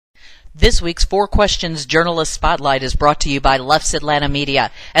This week's Four Questions Journalist Spotlight is brought to you by Leff's Atlanta Media,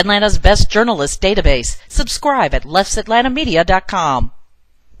 Atlanta's best journalist database. Subscribe at leffsatlantamedia.com.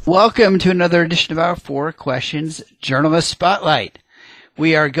 Welcome to another edition of our Four Questions Journalist Spotlight.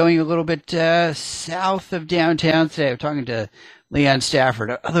 We are going a little bit south of downtown today. I'm talking to Leon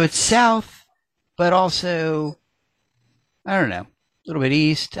Stafford, although it's south, but also, I don't know, a little bit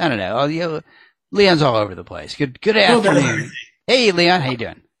east. I don't know. Leon's all over the place. Good afternoon. Hey, Leon, how you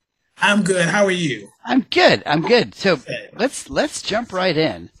doing? I'm good. How are you? I'm good. So let's jump right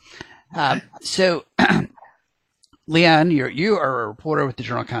in. So, Leon, you are a reporter with the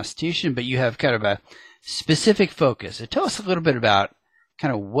Journal-Constitution, but you have kind of a specific focus. So tell us a little bit about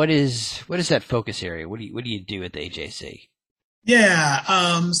kind of what is that focus area? What do you do at the AJC?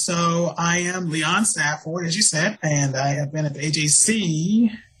 Yeah. So I am Leon Stafford, as you said, and I have been at the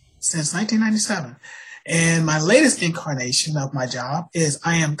AJC since 1997. And my latest incarnation of my job is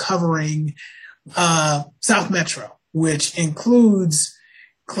I am covering South Metro, which includes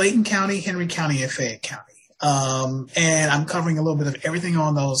Clayton County, Henry County, and Fayette County. And I'm covering a little bit of everything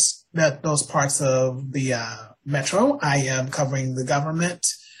on those parts of the Metro. I am covering the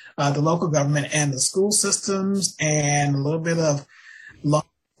government, the local government, and the school systems, and a little bit of law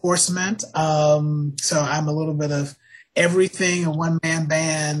enforcement. So I'm a little bit of everything, a one-man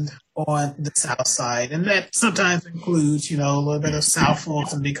band on the South Side. And that sometimes includes, a little bit of South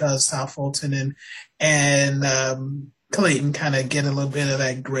Fulton, because South Fulton and Clayton kind of get a little bit of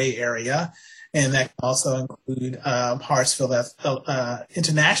that gray area. And that can also include Hartsfield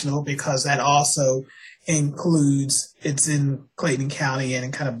International, because that also includes, it's in Clayton County, and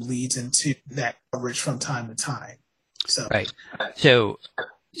it kind of bleeds into that coverage from time to time. So right. So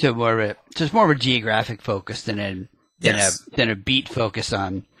it's more of a geographic focus than a beat focus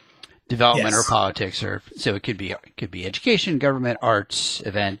on development or politics, or so it could be education, government, arts,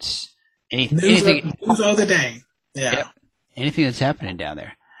 events, anything. News of the day. Yeah. Yep. Anything that's happening down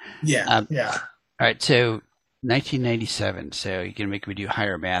there. Yeah. All right. So 1997. So you can make me do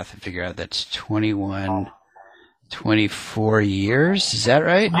higher math and figure out that's 24 years. Is that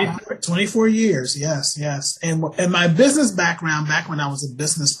right? 24 years. Yes. And my business background, back when I was a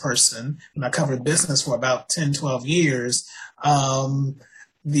business person, and I covered business for about 10, 12 years,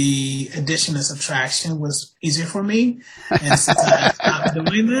 the addition and subtraction was easier for me. And since I stopped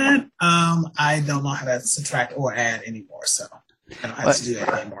doing that, I don't know how to subtract or add anymore. So I don't have to do that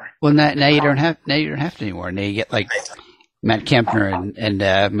anymore. Well, now you don't have to anymore. Now you get like Matt Kempner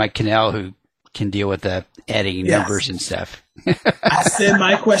and Mike Cannell, who can deal with the adding numbers and stuff. I send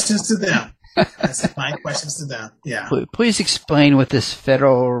my questions to them. Yeah. Please explain what this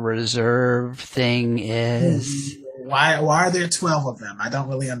Federal Reserve thing is. Why are there 12 of them? I don't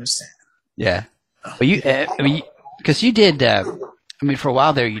really understand. Yeah. Well, because you did. For a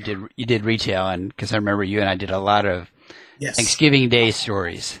while there, you did retail, and because I remember you and I did a lot of Thanksgiving Day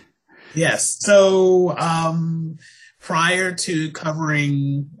stories. Yes. So prior to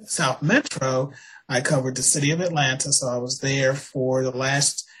covering South Metro, I covered the city of Atlanta. So I was there for the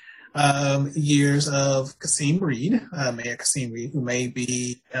last years of Kasim Reed, Mayor Kasim Reed, who may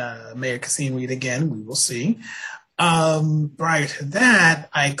be Mayor Kasim Reed again. We will see. Prior to that,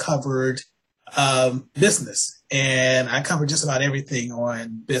 I covered business, and I covered just about everything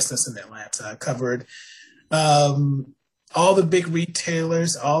on business in Atlanta. I covered all the big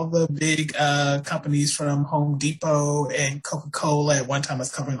retailers, all the big companies from Home Depot and Coca-Cola. At one time, I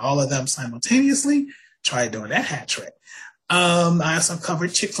was covering all of them simultaneously. Tried doing that hat trick. I also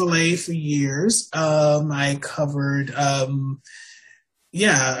covered Chick-fil-A for years. I covered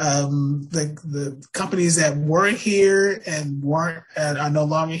the companies that weren't here and are no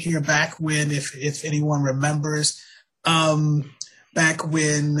longer here back when, if anyone remembers, back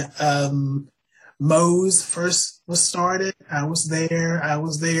when Moe's first was started. I was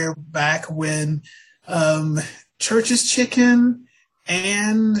there back when Church's Chicken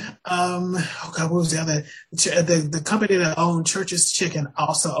and what was the other? The company that owned Church's Chicken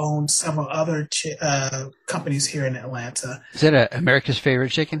also owned several other companies here in Atlanta. Is that America's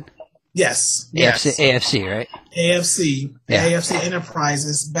Favorite Chicken? Yes. AFC, right? AFC. Yeah. AFC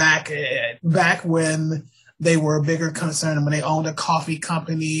Enterprises back when they were a bigger concern, when they owned a coffee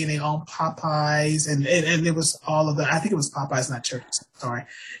company and they owned Popeyes and it was all of the, I think it was Popeyes, not Church's. Sorry.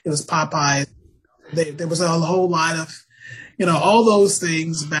 It was Popeyes. There was a whole lot of, all those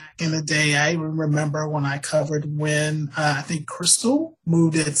things back in the day. I remember when I covered when I think Crystal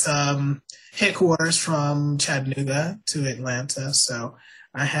moved its headquarters from Chattanooga to Atlanta. So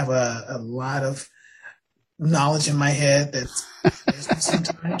I have a lot of knowledge in my head that's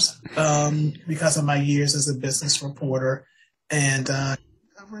sometimes because of my years as a business reporter and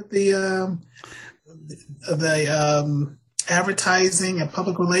covered the advertising and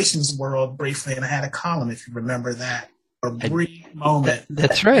public relations world briefly, and I had a column, if you remember that, for a brief moment.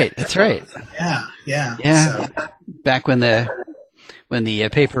 That's right. That's right. Yeah. So. Back when the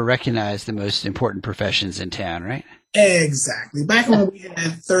paper recognized the most important professions in town, right? Exactly. Back when we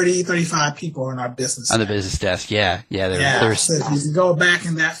had 30, 35 people on our business on the business desk. Yeah. So if you go back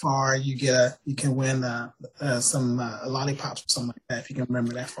in that far, you can win some lollipops or something like that. If you can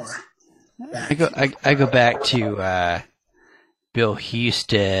remember that far back. I go back to Bill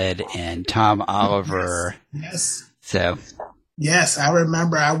Husted and Tom Oliver. Yes. So. Yes, I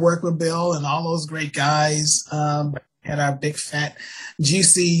remember. I worked with Bill and all those great guys. Had our big fat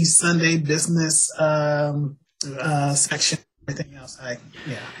juicy Sunday business section. Everything else, I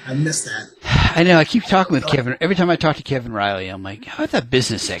miss that. I know. I keep talking with Kevin. Every time I talk to Kevin Riley, I'm like, "How about that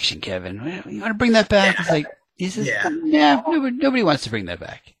business section, Kevin? You want to bring that back?" It's like, nobody wants to bring that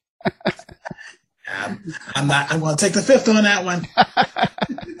back. I'm going to take the fifth on that one,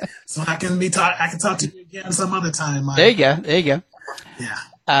 so I can talk to you again some other time. There you go.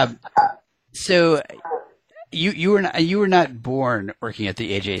 Yeah. So you were not born working at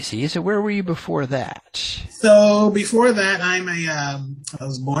the AJC. So where were you before that? So before that, I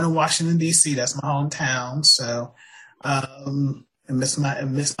was born in Washington D.C. That's my hometown. So I miss my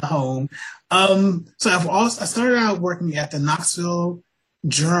home. So I started out working at the Knoxville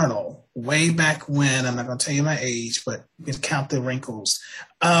Journal way back when. I'm not going to tell you my age, but you can count the wrinkles.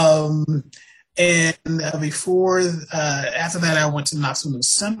 And before, after that, I went to Knoxville News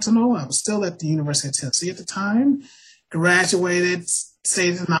Sentinel. I was still at the University of Tennessee at the time. Graduated,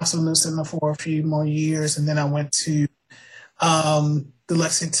 stayed at the Knoxville News Sentinel for a few more years, and then I went to the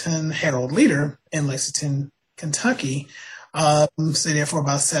Lexington Herald Leader in Lexington, Kentucky. Stayed there for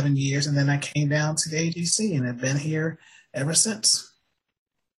about 7 years, and then I came down to the AJC and have been here ever since.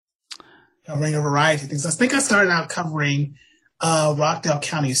 Covering a variety of things. I think I started out covering Rockdale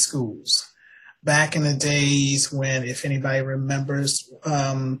County schools back in the days when, if anybody remembers,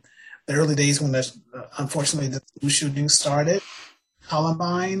 the early days when unfortunately the school shooting started,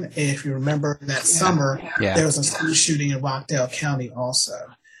 Columbine. If you remember that summer, there was a school shooting in Rockdale County also.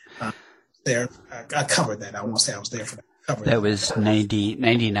 I covered that. I won't say I was there for that. That was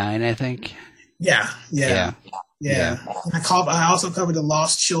 99, I think. Yeah. I also covered the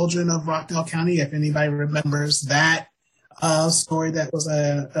lost children of Rockdale County. If anybody remembers that story, that was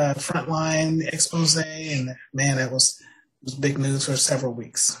a frontline expose, and man, it was big news for several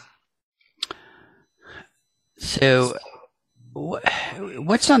weeks. So,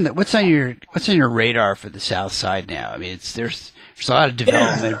 what's on your radar for the South Side now? I mean, there's a lot of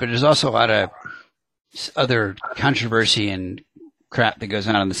development, but there's also a lot of other controversy and crap that goes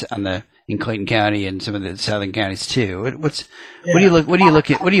on in Clayton County and some of the southern counties too. What are you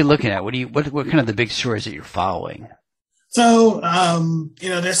looking at? What kind of the big stories that you're following? So,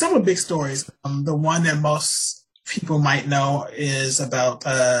 there's several big stories. The one that most people might know is about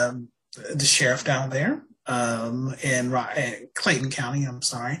the sheriff down there in Clayton County. I'm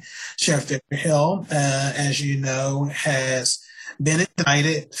sorry, Sheriff Victor Hill, as you know, has been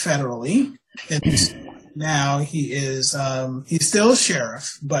indicted federally. Now he is he's still a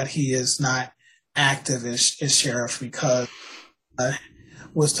sheriff, but he is not active as sheriff because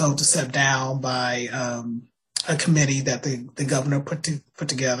was told to step down by a committee that the governor put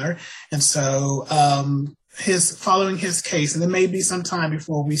together. And so following his case, and it may be some time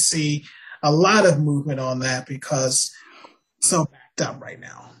before we see a lot of movement on that because it's so backed up right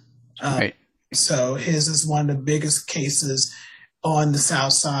now. Right. So his is one of the biggest cases on the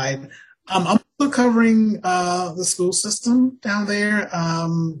South Side. I'm also covering the school system down there.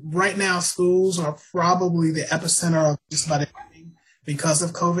 Right now, schools are probably the epicenter of just about everything because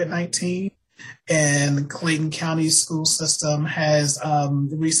of COVID-19. And Clayton County school system has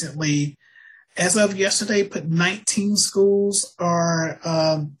recently, as of yesterday, put 19 schools or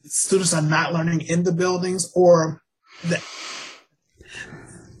students are not learning in the buildings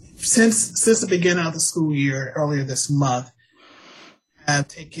since the beginning of the school year earlier this month. Have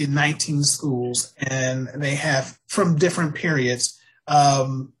taken 19 schools, and they have, from different periods,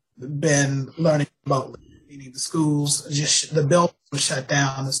 been learning remotely. Meaning the schools, the buildings were shut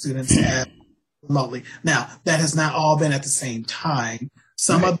down, the students have remotely. Now, that has not all been at the same time.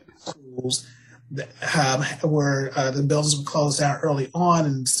 Some of the schools the buildings were closed down early on,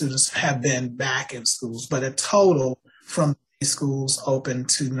 and students have been back in schools. But a total from these schools open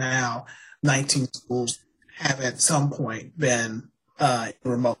to now, 19 schools have at some point been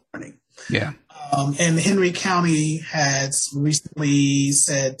remote learning. Yeah. And Henry County has recently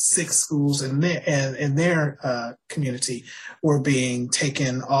said 6 schools in their community were being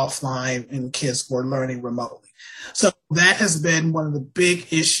taken offline and kids were learning remotely. So that has been one of the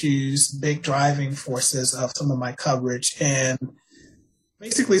big issues, big driving forces of some of my coverage. And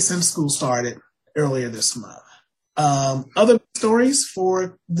basically since school started earlier this month. Other stories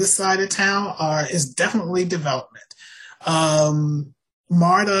for this side of town is definitely development.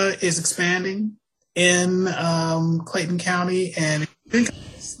 MARTA is expanding in Clayton County, and it's been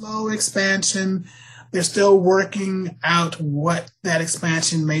a slow expansion. They're still working out what that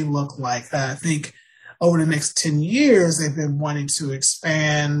expansion may look like. I think over the next 10 years, they've been wanting to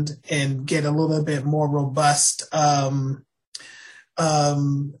expand and get a little bit more robust, I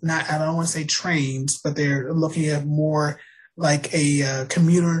don't want to say trains, but they're looking at more like a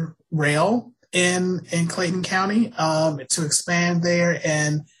commuter rail in Clayton County to expand there.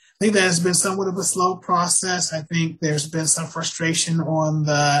 And I think that has been somewhat of a slow process. I think there's been some frustration on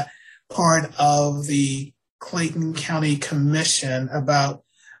the part of the Clayton County Commission about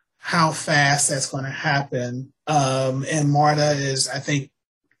how fast that's going to happen. And MARTA is, I think,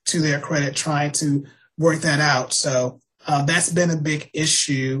 to their credit, trying to work that out. So that's been a big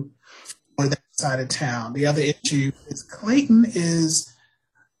issue for that side of town. The other issue is Clayton is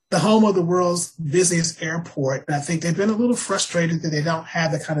the home of the world's busiest airport. And I think they've been a little frustrated that they don't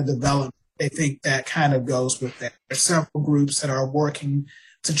have the kind of development they think that kind of goes with that. There's several groups that are working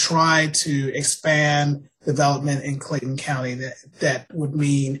to try to expand development in Clayton County that would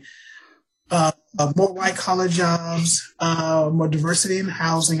mean more white collar jobs, more diversity in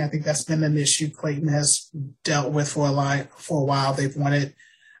housing. I think that's been an issue Clayton has dealt with for a while. They've wanted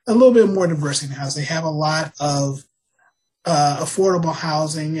a little bit more diversity in housing. They have a lot of affordable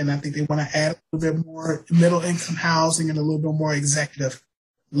housing, and I think they want to add a little bit more middle income housing and a little bit more executive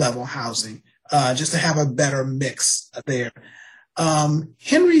level housing, just to have a better mix there.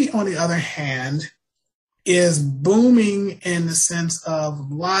 Henry, on the other hand, is booming in the sense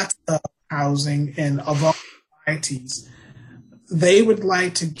of lots of housing and of all varieties. They would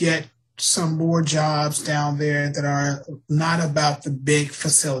like to get some more jobs down there that are not about the big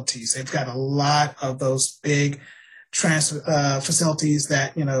facilities. They've got a lot of those big facilities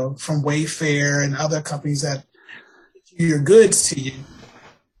that, from Wayfair and other companies that your goods to you.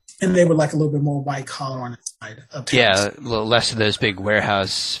 And they would like a little bit more white collar on the side of town. Yeah, a little less of those big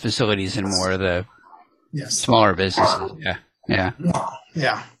warehouse facilities and more of the smaller businesses. Yeah.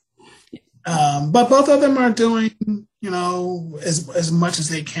 But both of them are doing, as much as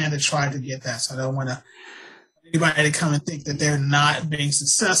they can to try to get that. So I don't want anybody to come and think that they're not being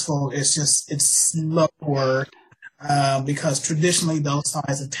successful. It's just, it's slower because traditionally that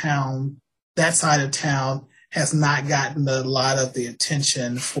side of town has not gotten a lot of the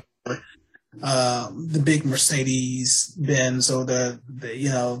attention for the big Mercedes Benz or the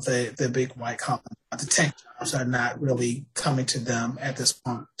big white collar. The tech jobs are not really coming to them at this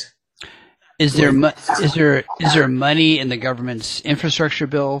point. Is there money in the government's infrastructure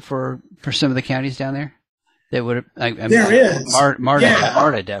bill for some of the counties down there? That would there is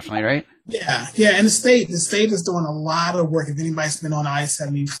MARTA definitely, right? Yeah, and the state is doing a lot of work. If anybody's been on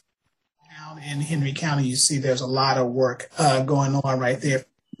I-70 down in Henry County, you see there's a lot of work going on right there for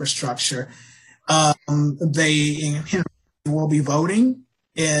infrastructure. They in Henry will be voting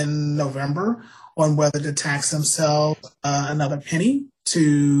in November on whether to tax themselves another penny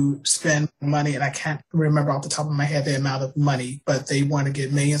to spend money, and I can't remember off the top of my head the amount of money, but they want to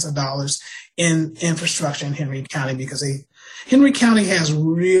get millions of dollars in infrastructure in Henry County because Henry County has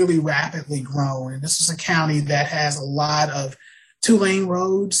really rapidly grown, and this is a county that has a lot of 2-lane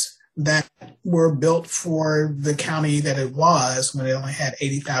roads that were built for the county that it was when it only had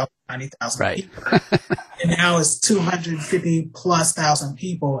 80,000, 90,000 people. And now it's 250,000+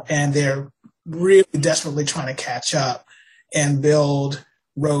 people, and they're really desperately trying to catch up and build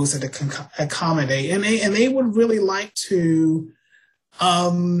roads that can accommodate. And they would really like to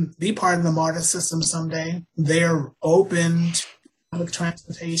be part of the MARTA system someday. They're open to public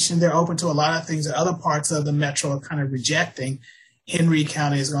transportation. They're open to a lot of things that other parts of the metro are kind of rejecting. Henry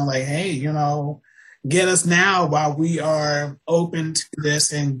County is going like, hey, get us now while we are open to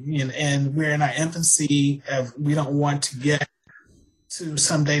this and we're in our infancy. We don't want to get to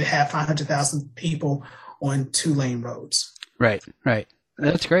someday to have 500,000 people on 2-lane roads. Right.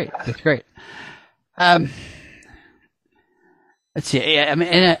 That's great. Let's see. Yeah,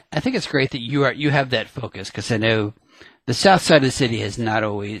 and I think it's great that you have that focus because I know the south side of the city has not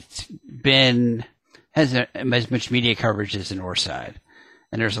always has as much media coverage as the north side,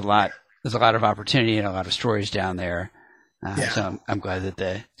 and there's a lot of opportunity and a lot of stories down there. So I'm glad that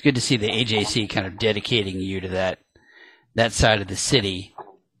it's good to see the AJC kind of dedicating you to that side of the city.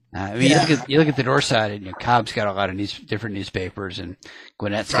 I mean, you look at the north side, and Cobb's got a lot of different newspapers, and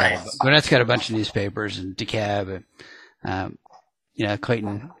Gwinnett's got a bunch of newspapers, and DeKalb, and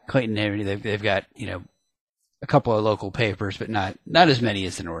Clayton, they've got a couple of local papers, but not as many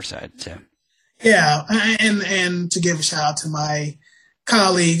as the north side. So yeah, and to give a shout out to my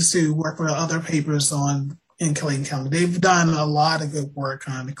colleagues who work for other papers in Clayton County. They've done a lot of good work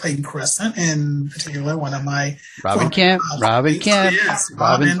on the Clayton Crescent, in particular. One of my Robin Kemp. Yes,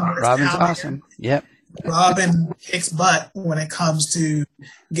 Robin's awesome. Yep. Robin kicks butt when it comes to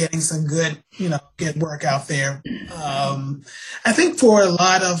getting some good work out there. I think for a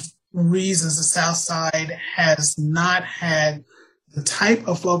lot of reasons, the South Side has not had the type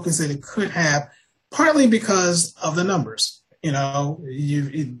of focus that it could have, partly because of the numbers.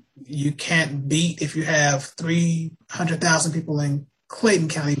 You can't beat if you have 300,000 people in Clayton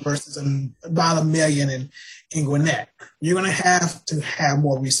County versus about 1 million in Gwinnett. You're going to have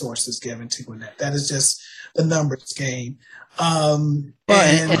more resources given to Gwinnett. That is just the numbers game. And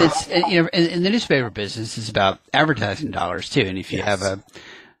it's in the newspaper business, it's about advertising dollars too. And if you have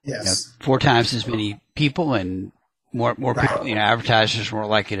 4 times as many people and more people, advertisers are more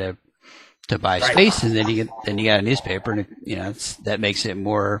likely to buy space, and then you got a newspaper, and that makes it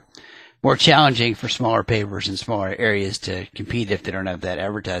more challenging for smaller papers in smaller areas to compete if they don't have that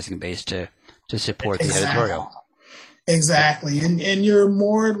advertising base to support the editorial. Exactly, and you're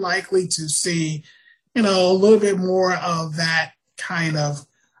more likely to see a little bit more of that kind of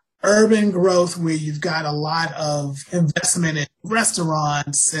urban growth where you've got a lot of investment in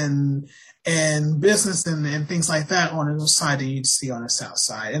restaurants and business and things like that on the north side that you'd see on the south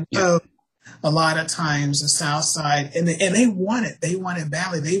side. And so a lot of times the South Side, and they want it. They want it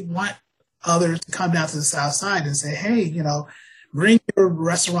badly. They want others to come down to the South Side and say, hey, bring your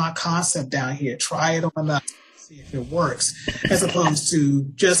restaurant concept down here. Try it on us, see if it works, as opposed to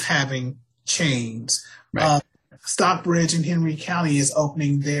just having chains. Right. Stockbridge in Henry County is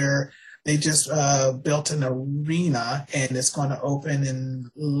opening they just built an arena, and it's going to open in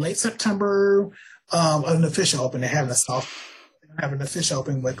late September, an official open. They're having an official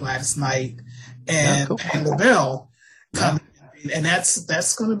open with Gladys Knight and Pam LaBelle coming, and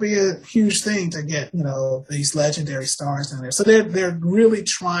that's going to be a huge thing to get these legendary stars in there. So they're really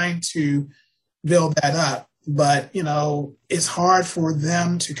trying to build that up, but it's hard for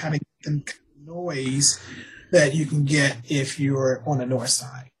them to kind of get the noise that you can get if you're on the north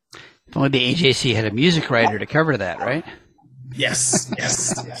side. If only the AJC had a music writer to cover that, right? Yes.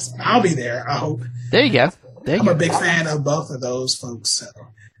 I'll be there, I hope. There you go. I'm a big fan of both of those folks. So.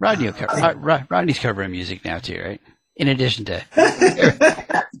 Rodney's covering music now too, right? In addition to,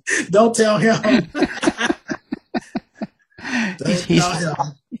 don't tell him. He's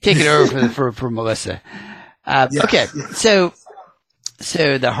taking over for Melissa. Okay, so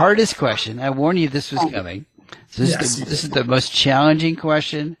the hardest question. I warned you this was coming. So this is the most challenging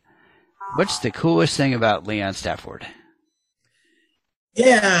question. What's the coolest thing about Leon Stafford?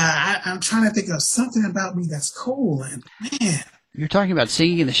 Yeah, I'm trying to think of something about me that's cool. And man, you're talking about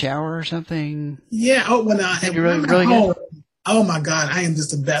singing in the shower or something? Yeah. Oh, when I'm really home, good? Oh my God, I am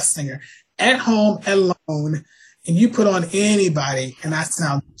just the best singer. At home, alone, and you put on anybody, and I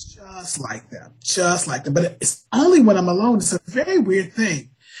sound just like them. But it's only when I'm alone. It's a very weird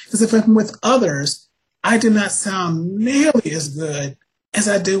thing, because if I'm with others, I do not sound nearly as good as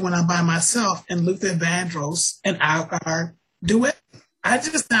I do when I'm by myself. And Luther Vandross and I are duet. I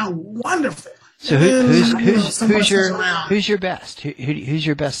just sound wonderful. So who's your best? Who's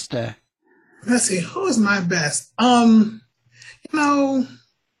your best? Let's see, who is my best? I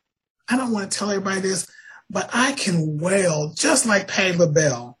don't want to tell everybody this, but I can wail just like Patti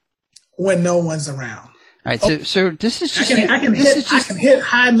LaBelle when no one's around. All right, so this is just I can hit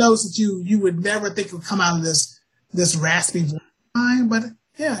high notes that you would never think would come out of this raspy voice, but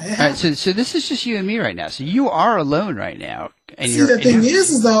yeah. All right, so this is just you and me right now. So you are alone right now. And the thing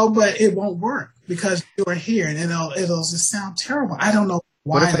is though, but it won't work because you are here, and it'll just sound terrible. I don't know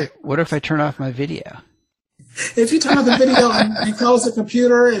why. What if I turn off my video? If you turn off the video and close the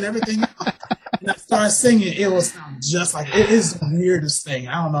computer and everything else, and I start singing, it will sound just like it is the weirdest thing.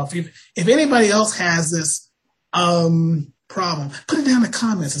 I don't know if anybody else has this problem. Put it down in the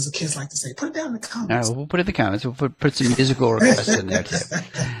comments, as the kids like to say. Put it down in the comments. All right, we'll put it in the comments. We'll put some musical requests in there too.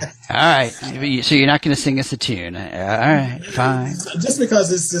 All right, so you're not going to sing us a tune. All right, fine. Just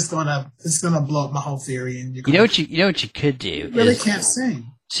because it's gonna blow up my whole theory. And you know what you could do? You really can't sing.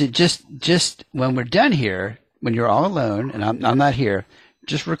 So just when we're done here, when you're all alone and I'm not here,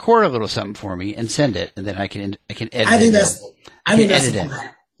 just record a little something for me and send it, and then I can edit it. I think that's the plan.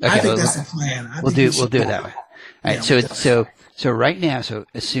 Okay, I think that's the plan. We'll do it that way. All right. So right now, so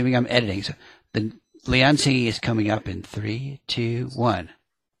assuming I'm editing, so the Leon singing is coming up in 3, 2, 1.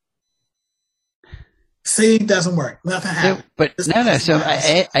 See, doesn't work. Nothing happened. But no. So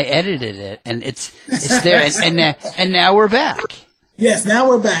I edited it, and it's there, and now we're back. Yes, now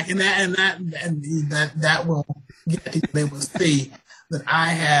we're back, and that will get people. They will see that I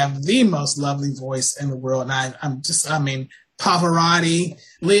have the most lovely voice in the world, and Pavarotti.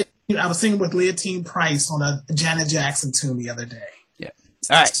 I was singing with Leontine Price on a Janet Jackson tune the other day. Yeah.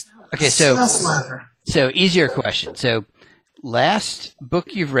 All right. Okay. So easier question. So last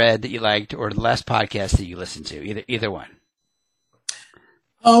book you've read that you liked, or the last podcast that you listened to, either one.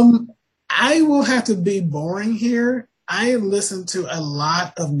 I will have to be boring here. I listen to a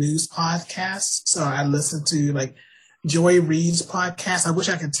lot of news podcasts. So I listen to like Joy Reid's podcast. I wish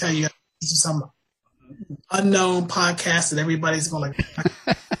I could tell you some unknown podcast that everybody's going to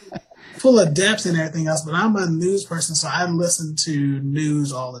full of depth and everything else, but I'm a news person, so I listen to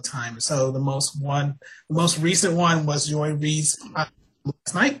news all the time. So the most recent one was Joy Reid's last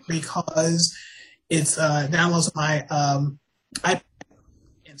night, because it's downloads my iPad.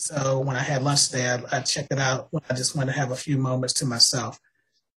 And so when I had lunch today, I checked it out when I just want to have a few moments to myself.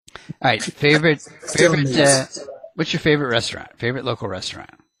 All right, favorite. What's your favorite restaurant? Favorite local restaurant?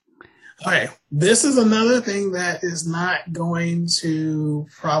 Okay, this is another thing that is not going to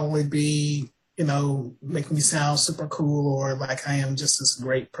probably be, make me sound super cool or like I am just this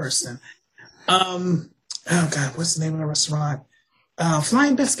great person. Oh God, what's the name of the restaurant?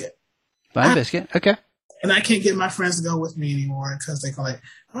 Flying Biscuit. Flying Biscuit, okay. And I can't get my friends to go with me anymore because they go like,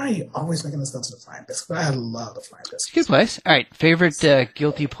 why are you always making us go to the Flying Biscuit? But I love the Flying Biscuit. Good place. All right, favorite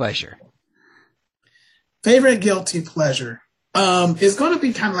guilty pleasure. Favorite guilty pleasure. It's going to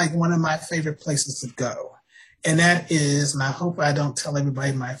be kind of like one of my favorite places to go. And that is, and I hope I don't tell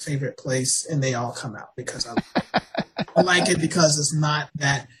everybody my favorite place and they all come out, because I like it because it's not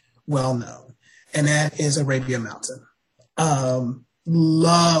that well known. And that is Arabia Mountain.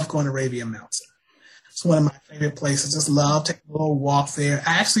 Love going to Arabia Mountain. It's one of my favorite places. Just love taking a little walk there.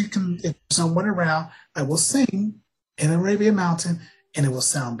 I actually can, if someone around, I will sing in Arabia Mountain and it will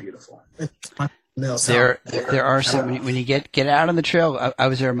sound beautiful. There are some, when you get out on the trail. I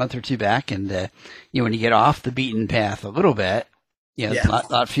was there a month or two back, and when you get off the beaten path a little bit, a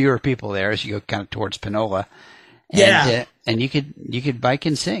lot fewer people there as you go kind of towards Panola. And, and you could bike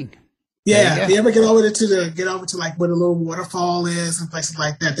and sing. Yeah, if you ever get over to like where the little waterfall is and places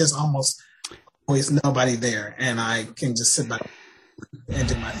like that, there's almost always nobody there, and I can just sit back and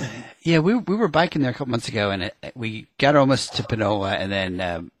do my thing. Yeah, we were biking there a couple months ago, and we got almost to Panola, and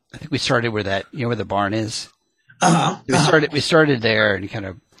then I think we started where where the barn is. We started there and kind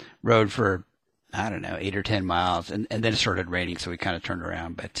of rode for, I don't know, 8 or 10 miles, and then it started raining, so we kind of turned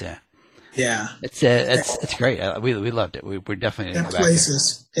around. But it's great. We loved it. We're definitely that place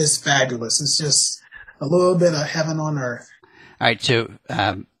is fabulous. It's just a little bit of heaven on earth. All right, so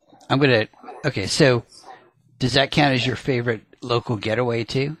so does that count as your favorite local getaway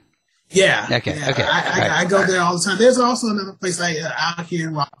too? Yeah. Okay. Yeah. Okay. I go there all the time. There's also another place out here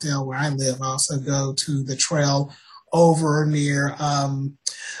in Rockdale where I live. I also go to the trail over near where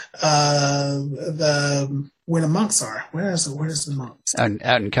the monks are. Where's the monks?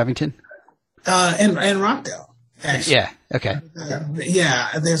 Out in Covington. In Rockdale. Actually. Yeah. Okay.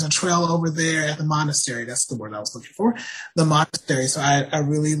 There's a trail over there at the monastery. That's the word I was looking for. The monastery. So I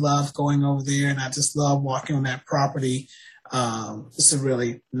really love going over there, and I just love walking on that property. It's a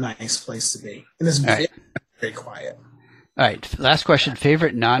really nice place to be. And it's very, very quiet. All right. Last question.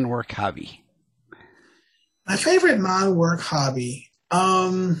 Favorite non-work hobby? My favorite non-work hobby.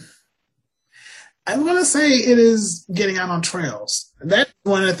 I'm going to say it is getting out on trails. That's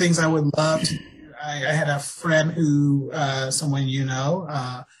one of the things I would love to do. I had a friend who, someone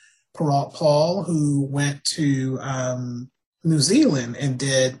Paul, who went to New Zealand and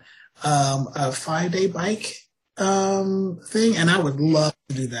did a 5-day bike thing, and I would love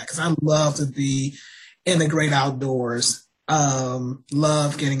to do that because I love to be in the great outdoors.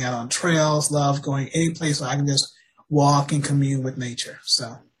 Love getting out on trails. Love going any place where I can just walk and commune with nature.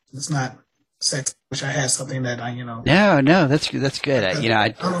 So it's not sexy. Wish I had something that No, that's good.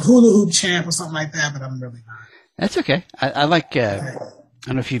 I'm a hula hoop champ or something like that, but I'm really not. That's okay. I like. I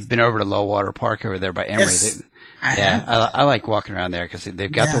don't know if you've been over to Low-Water Park over there by Emory. Yes. I like walking around there because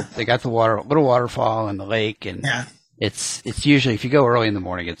they've got the little waterfall and the lake, and it's usually, if you go early in the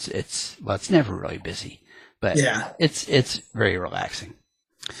morning, it's never really busy, but it's very relaxing.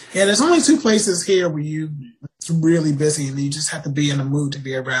 Yeah, there's only 2 places here where it's really busy, and you just have to be in the mood to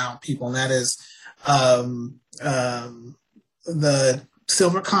be around people. And that is the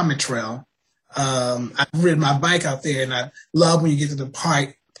Silver Comet Trail. I've ridden my bike out there, and I love when you get to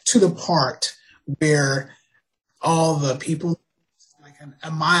the part where all the people, like a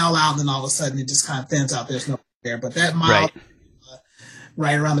mile out, and then all of a sudden it just kind of thins out. There's no there, but that mile,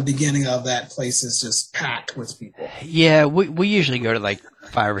 right around the beginning of that place, is just packed with people. Yeah, we usually go to like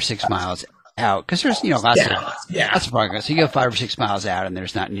 5 or 6 miles out because there's lots of progress. So you go 5 or 6 miles out, and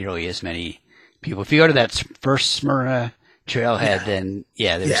there's not nearly as many people. If you go to that first Smyrna trailhead, then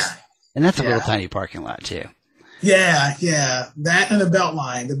and that's a little tiny parking lot too. Yeah. That and the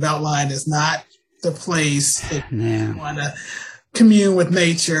Beltline. The Beltline is not the place if you want to commune with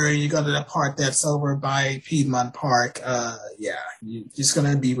nature and you go to the part that's over by Piedmont Park. You're just going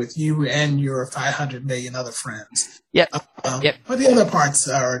to be with you and your 500 million other friends. Yep. But the other parts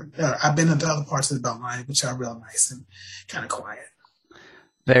I've been into other parts of the Beltline, which are real nice and kind of quiet.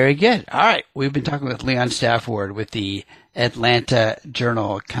 Very good. All right. We've been talking with Leon Stafford with the Atlanta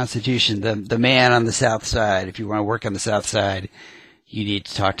Journal-Constitution, the man on the South Side. If you want to work on the South Side, you need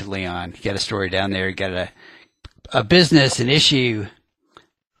to talk to Leon. You got a story down there. You got a business, an issue,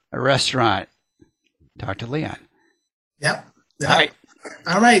 a restaurant. Talk to Leon. Yep.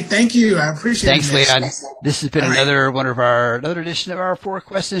 All right. Thank you. I appreciate it. Thanks, Leon. This has been another edition of our 4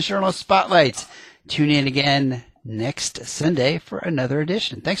 Questions Journal Spotlights. Tune in again next Sunday for another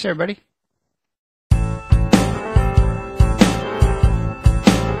edition. Thanks, everybody.